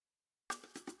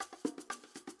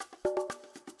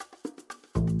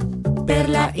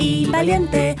Perla y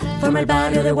Valiente forma el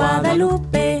barrio de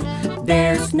Guadalupe.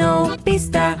 There's no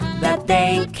pista that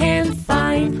they can't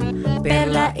find.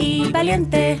 Perla y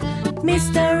Valiente,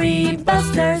 Mystery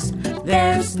Busters.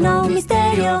 There's no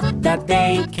misterio that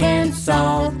they can't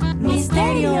solve.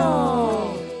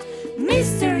 Misterio,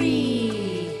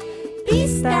 mystery,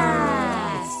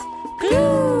 pistas,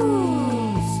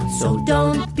 clues. So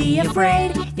don't be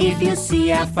afraid if you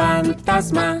see a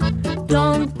fantasma.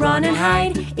 Don't run and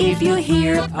hide if you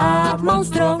hear a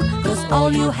monstruo, 'cause all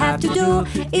you have to do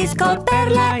is call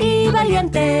Perla y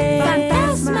Valiente.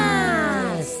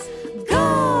 Fantasmas,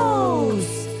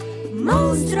 ghosts,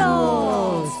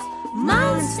 monstruos,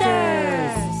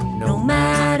 monsters. No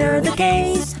matter the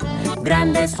case,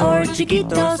 grandes or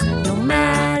chiquitos, no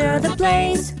matter the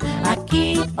place,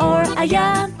 aquí or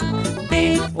allá,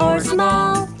 big or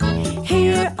small,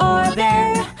 here or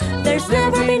there, there's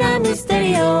never been a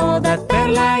misterio that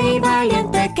Perla y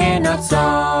Valiente cannot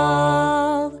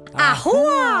solve.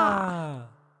 ¡Ajúa!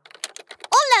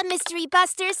 Hola, Mystery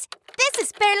Busters! This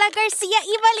is Perla, Garcia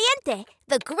y Valiente,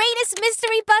 the greatest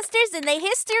Mystery Busters in the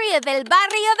history of El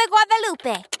Barrio de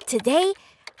Guadalupe. Today,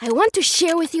 I want to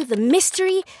share with you the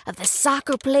mystery of the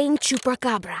soccer-playing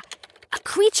Chupacabra, a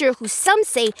creature who some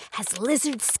say has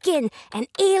lizard skin and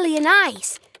alien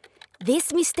eyes.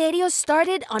 This misterio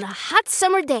started on a hot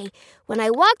summer day when I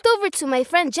walked over to my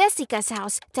friend Jessica's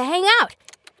house to hang out.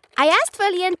 I asked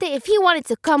Valiente if he wanted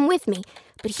to come with me,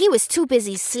 but he was too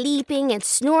busy sleeping and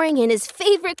snoring in his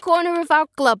favorite corner of our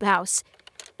clubhouse.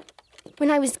 When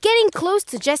I was getting close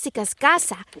to Jessica's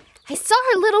casa, I saw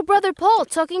her little brother Paul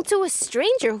talking to a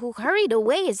stranger who hurried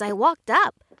away as I walked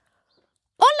up.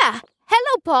 Hola!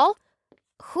 Hello, Paul.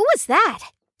 Who was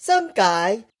that? Some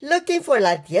guy looking for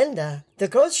La Tienda, the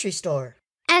grocery store.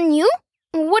 And you?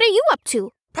 What are you up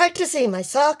to? Practicing my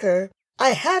soccer.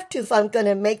 I have to if I'm going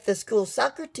to make the school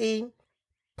soccer team.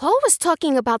 Paul was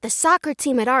talking about the soccer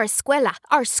team at our escuela,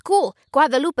 our school,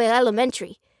 Guadalupe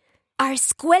Elementary. Our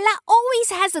escuela always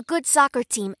has a good soccer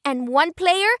team and one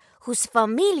player whose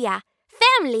family,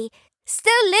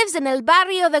 still lives in El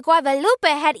Barrio de Guadalupe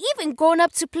had even grown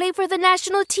up to play for the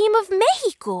national team of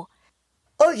Mexico.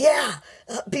 Oh, yeah.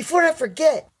 Before I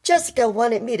forget, Jessica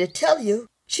wanted me to tell you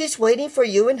she's waiting for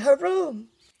you in her room.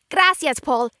 Gracias,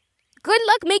 Paul. Good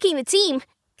luck making the team.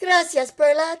 Gracias,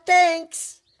 Perla.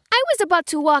 Thanks. I was about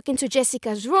to walk into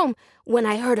Jessica's room when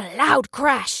I heard a loud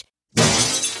crash.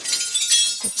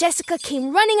 Jessica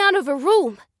came running out of her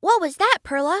room. What was that,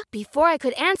 Perla? Before I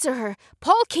could answer her,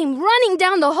 Paul came running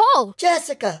down the hall.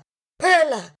 Jessica,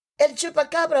 Perla, El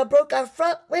Chupacabra broke our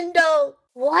front window.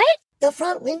 What? The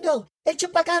front window. El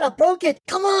Chupacabra broke it.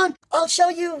 Come on, I'll show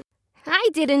you. I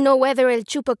didn't know whether El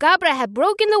Chupacabra had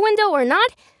broken the window or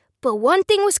not, but one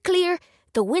thing was clear.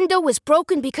 The window was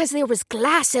broken because there was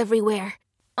glass everywhere.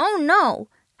 Oh no,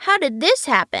 how did this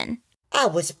happen? I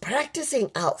was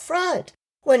practicing out front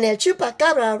when El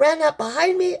Chupacabra ran up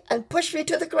behind me and pushed me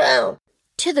to the ground.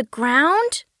 To the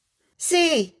ground?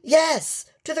 See, yes,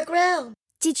 to the ground.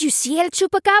 Did you see El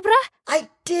Chupacabra? I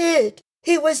did.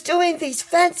 He was doing these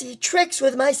fancy tricks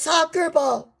with my soccer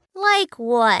ball. Like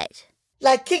what?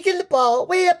 Like kicking the ball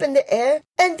way up in the air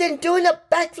and then doing a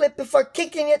backflip before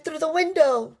kicking it through the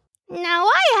window. Now,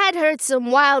 I had heard some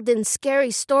wild and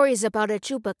scary stories about El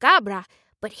Chupacabra,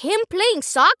 but him playing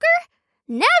soccer?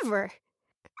 Never.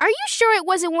 Are you sure it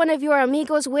wasn't one of your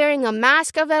amigos wearing a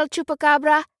mask of El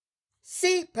Chupacabra?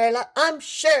 See, Perla, I'm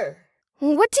sure.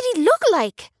 What did he look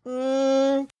like?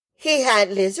 He had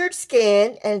lizard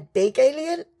skin and big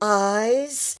alien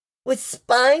eyes with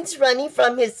spines running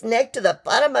from his neck to the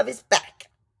bottom of his back.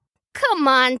 Come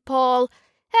on, Paul.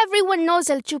 Everyone knows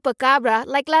El Chupacabra,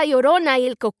 like La Llorona y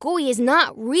El Cocuy, is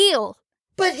not real.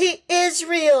 But he is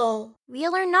real.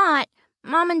 Real or not,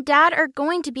 Mom and Dad are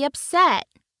going to be upset.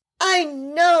 I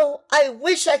know. I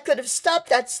wish I could have stopped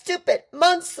that stupid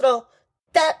monstro.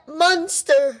 That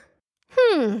monster.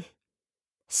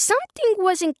 Something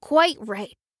wasn't quite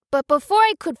right. But before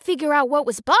I could figure out what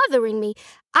was bothering me,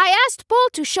 I asked Paul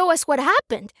to show us what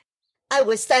happened. I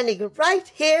was standing right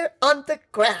here on the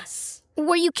grass.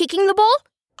 Were you kicking the ball?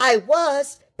 I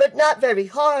was, but not very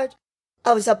hard.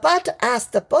 I was about to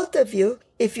ask the both of you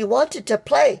if you wanted to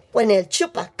play when El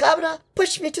Chupacabra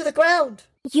pushed me to the ground.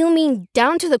 You mean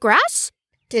down to the grass?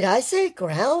 Did I say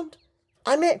ground?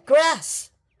 I meant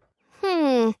grass.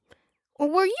 Were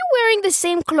you wearing the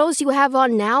same clothes you have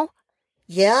on now?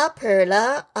 Yeah,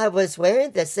 Perla, I was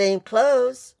wearing the same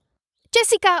clothes.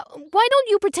 Jessica, why don't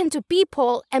you pretend to be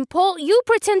Paul, and Paul, you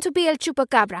pretend to be El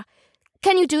Chupacabra?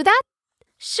 Can you do that?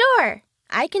 Sure,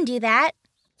 I can do that.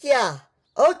 Yeah,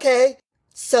 okay.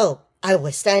 So, I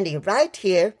was standing right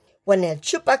here when El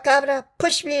Chupacabra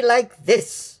pushed me like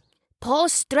this. Paul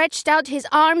stretched out his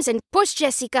arms and pushed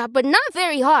Jessica, but not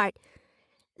very hard.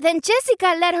 Then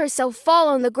Jessica let herself fall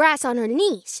on the grass on her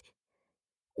knees.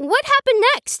 What happened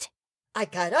next? I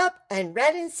got up and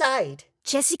ran inside.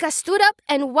 Jessica stood up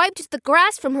and wiped the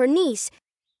grass from her knees.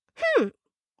 Well,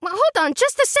 hold on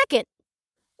just a second.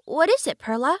 What is it,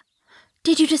 Perla?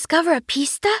 Did you discover a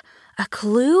pista? A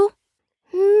clue?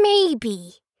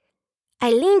 Maybe.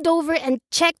 I leaned over and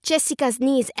checked Jessica's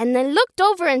knees and then looked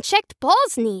over and checked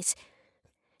Paul's knees.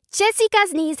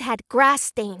 Jessica's knees had grass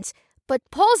stains, but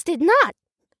Paul's did not.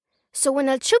 So when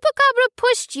El Chupacabra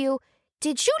pushed you,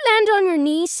 did you land on your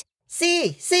knees?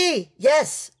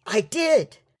 Yes, I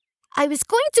did. I was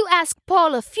going to ask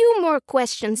Paul a few more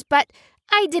questions, but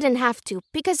I didn't have to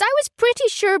because I was pretty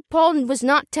sure Paul was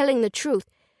not telling the truth.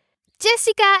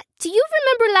 Jessica, do you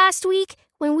remember last week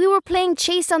when we were playing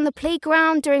chase on the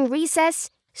playground during recess?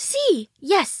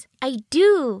 Yes, I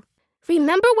do.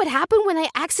 Remember what happened when I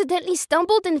accidentally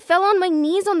stumbled and fell on my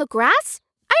knees on the grass?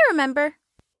 I remember.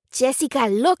 Jessica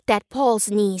looked at Paul's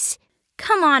knees.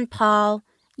 Come on, Paul.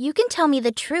 You can tell me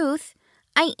the truth.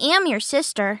 I am your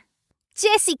sister.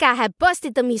 Jessica had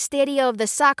busted the misterio of the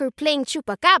soccer-playing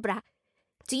Chupacabra.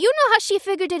 Do you know how she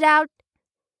figured it out?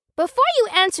 Before you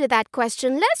answer that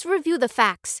question, let's review the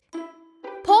facts.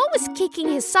 Paul was kicking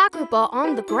his soccer ball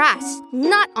on the grass,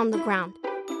 not on the ground.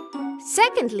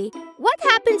 Secondly, what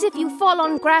happens if you fall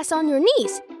on grass on your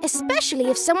knees, especially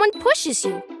if someone pushes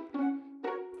you?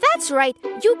 That's right,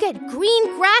 you get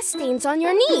green grass stains on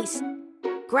your knees.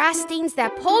 Grass stains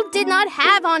that Paul did not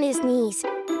have on his knees.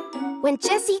 When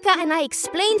Jessica and I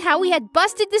explained how we had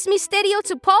busted this misterio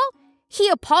to Paul, he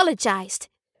apologized.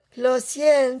 Lo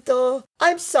siento.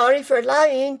 I'm sorry for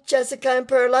lying, Jessica and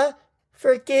Perla.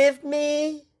 Forgive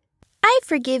me. I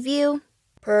forgive you.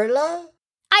 Perla?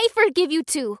 I forgive you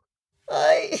too.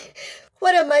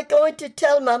 What am I going to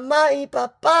tell Mama y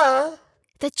Papa?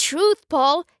 The truth,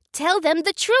 Paul. Tell them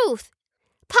the truth.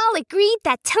 Paul agreed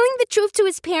that telling the truth to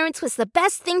his parents was the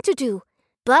best thing to do.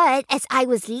 But as I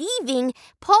was leaving,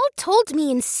 Paul told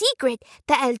me in secret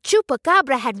that El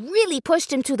Chupacabra had really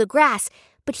pushed him to the grass,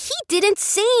 but he didn't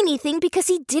say anything because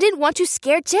he didn't want to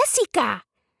scare Jessica.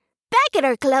 Back at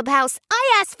our clubhouse,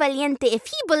 I asked Valiente if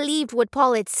he believed what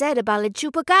Paul had said about El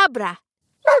Chupacabra.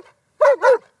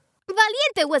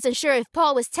 Valiente wasn't sure if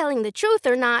Paul was telling the truth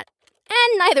or not,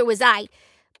 and neither was I.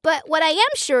 But what I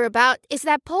am sure about is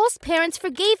that Paul's parents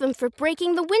forgave him for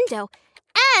breaking the window,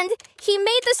 and he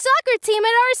made the soccer team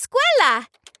at our escuela.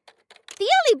 The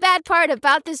only bad part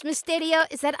about this misterio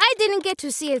is that I didn't get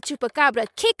to see El Chupacabra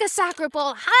kick a soccer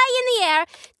ball high in the air,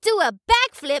 do a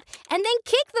backflip, and then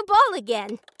kick the ball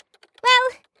again.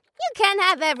 Well, you can't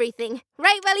have everything,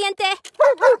 right, Valiente?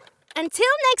 Until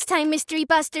next time, Mystery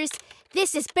Busters,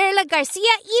 this is Perla, Garcia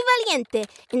y Valiente,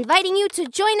 inviting you to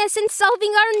join us in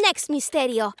solving our next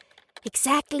misterio.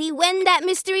 Exactly when that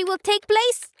mystery will take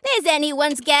place is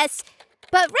anyone's guess.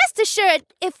 But rest assured,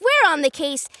 if we're on the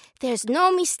case, there's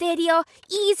no misterio,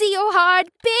 easy or hard,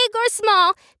 big or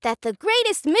small, that the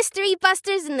greatest mystery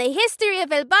busters in the history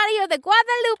of El Barrio de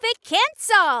Guadalupe can't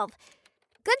solve.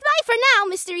 Goodbye for now,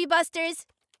 Mystery Busters.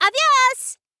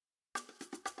 Adios!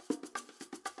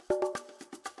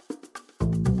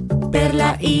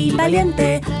 Perla y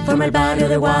Valiente forma el barrio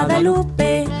de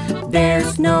Guadalupe.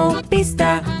 There's no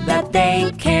pista that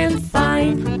they can't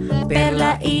find.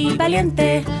 Perla y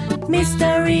Valiente,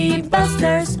 Mystery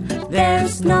Busters.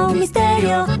 There's no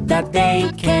misterio that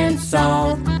they can't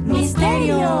solve.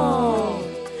 Misterio,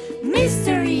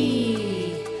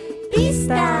 mystery,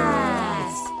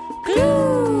 pistas,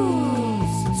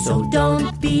 clues. So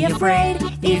don't be afraid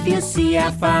if you see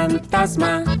a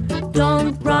fantasma.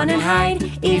 Don't run and hide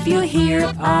if you hear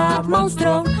a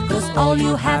monstruo, 'cause all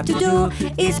you have to do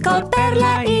is call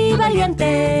Perla y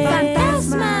Valiente.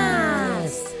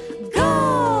 Fantasmas,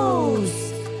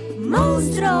 ghosts,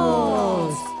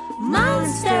 monstruos,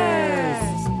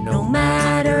 monsters. No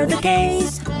matter the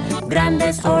case,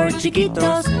 grandes or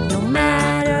chiquitos, no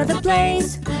matter the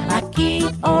place, aquí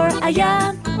or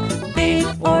allá, big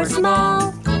or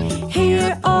small,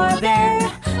 here or there,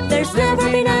 there's never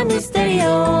been a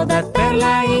misterio that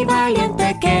Perla